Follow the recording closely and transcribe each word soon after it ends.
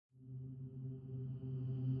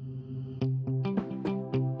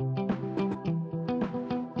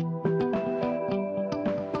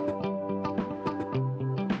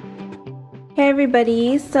Hey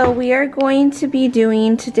everybody, so we are going to be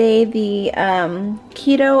doing today the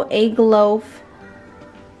keto egg loaf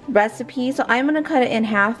recipe. So I'm going to cut it in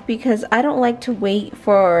half because I don't like to wait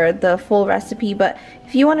for the full recipe, but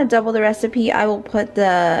if you want to double the recipe, I will put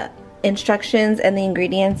the instructions and the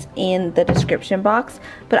ingredients in the description box,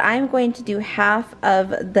 but I'm going to do half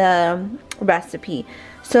of the recipe.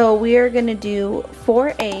 So we are going to do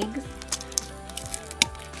 4 eggs.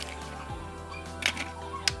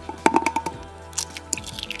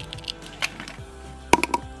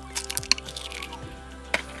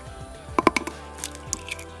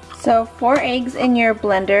 So 4 eggs in your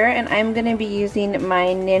blender, and I'm going to be using my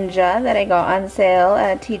Ninja that I got on sale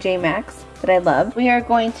at TJ Maxx that I love. We are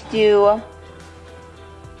going to do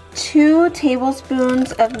 2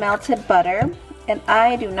 tablespoons of melted butter, and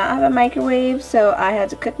I do not have a microwave, so I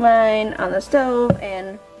had to cook mine on the stove,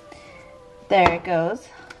 and there it goes.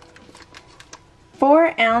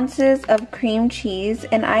 4 ounces of cream cheese,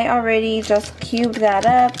 and I already just cubed that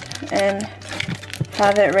up and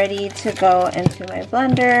have it ready to go into my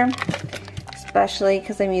blender, especially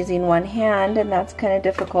because I'm using one hand and that's kind of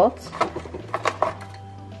difficult. It's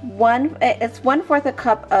 1/4 a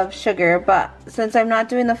cup of sugar, but since I'm not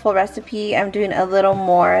doing the full recipe, I'm doing a little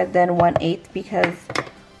more than 1/8 because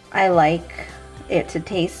I like it to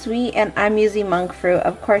taste sweet, and I'm using monk fruit.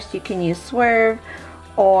 Of course, you can use swerve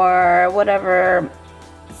or whatever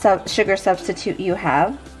sugar substitute you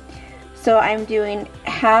have. So I'm doing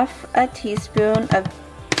half a teaspoon of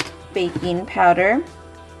baking powder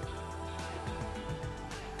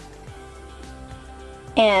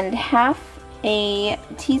and half a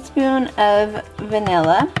teaspoon of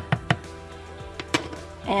vanilla,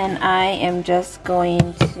 and I am just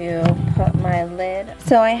going to put my lid.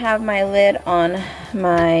 So I have my lid on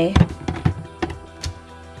my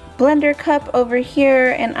blender cup over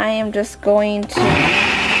here, and I am just going to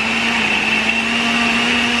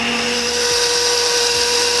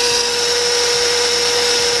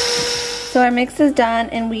So our mix is done,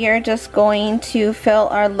 and we are just going to fill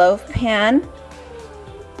our loaf pan.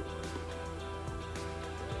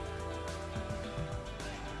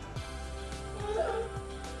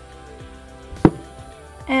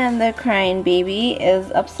 And the crying baby is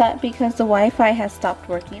upset because the Wi-Fi has stopped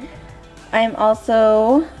working. I'm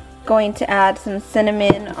also going to add some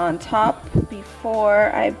cinnamon on top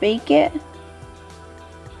before I bake it,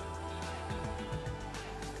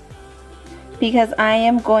 because I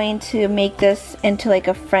am going to make this into like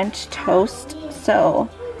a French toast. So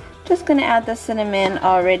just gonna add the cinnamon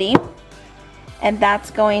already, and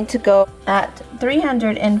that's going to go at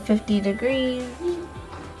 350 degrees.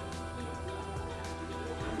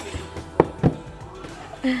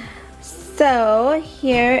 So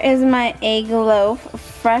here is my egg loaf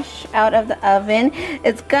fresh out of the oven.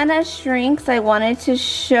 It's gonna shrink, so I wanted to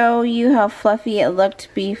show you how fluffy it looked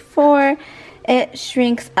before it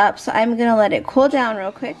shrinks up, so I'm gonna let it cool down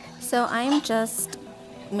real quick. So I'm just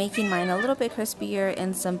making mine a little bit crispier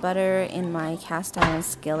in some butter in my cast iron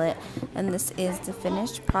skillet, and this is the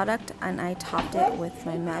finished product, and I topped it with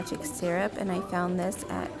my magic syrup, and I found this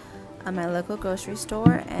at my local grocery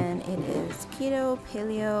store, and it is keto,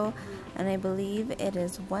 paleo, and I believe it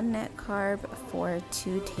is 1 net carb for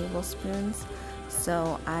 2 tablespoons.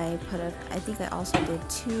 So I think I also did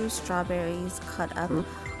 2 strawberries cut up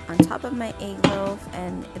on top of my egg loaf,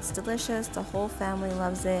 and it's delicious. The whole family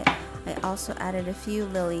loves it. I also added a few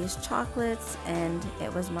Lily's chocolates, and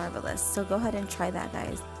it was marvelous. So go ahead and try that,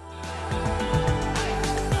 guys.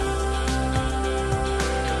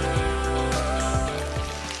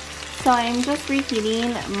 So I'm just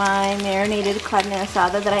reheating my marinated carne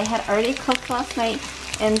asada that I had already cooked last night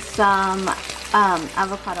in some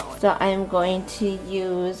avocado oil. So I'm going to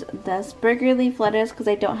use this burger leaf lettuce because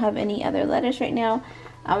I don't have any other lettuce right now.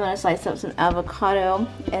 I'm going to slice up some avocado,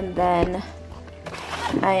 and then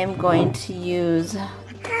I am going to use,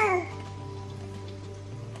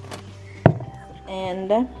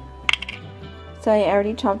 and so I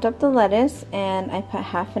already chopped up the lettuce, and I put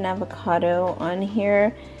half an avocado on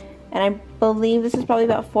here, and I believe this is probably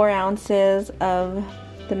about 4 ounces of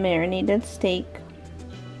the marinated steak,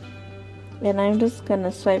 and I'm just going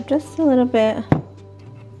to swipe just a little bit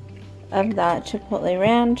of that chipotle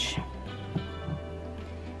ranch,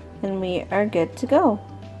 and we are good to go.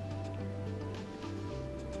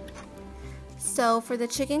 So for the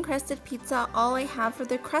chicken crusted pizza, all I have for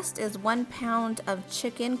the crust is 1 pound of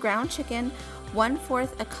chicken, ground chicken,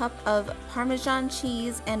 1/4 a cup of Parmesan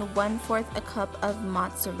cheese, and 1/4 a cup of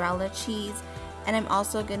mozzarella cheese. And I'm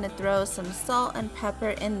also going to throw some salt and pepper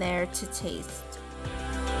in there to taste.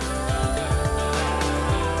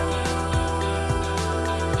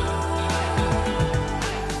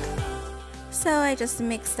 So I just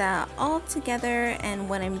mix that all together, and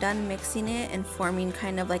when I'm done mixing it and forming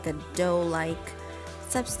kind of like a dough-like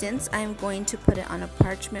substance, I'm going to put it on a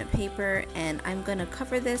parchment paper and I'm going to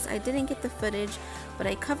cover this. I didn't get the footage, but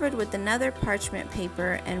I covered with another parchment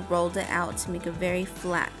paper and rolled it out to make a very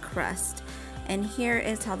flat crust. And here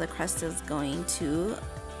is how the crust is going to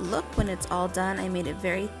look when it's all done. I made it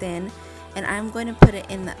very thin, and I'm going to put it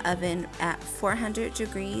in the oven at 400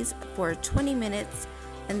 degrees for 20 minutes,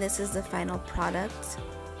 and this is the final product.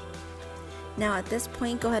 Now at this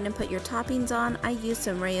point, go ahead and put your toppings on. I used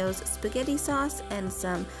some Rayo's spaghetti sauce and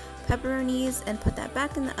some pepperonis and put that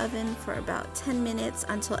back in the oven for about 10 minutes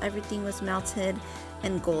until everything was melted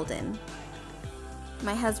and golden.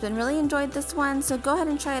 My husband really enjoyed this one, so go ahead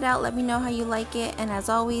and try it out. Let me know how you like it, and as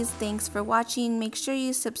always, thanks for watching. Make sure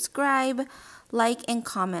you subscribe, like, and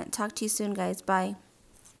comment. Talk to you soon, guys. Bye.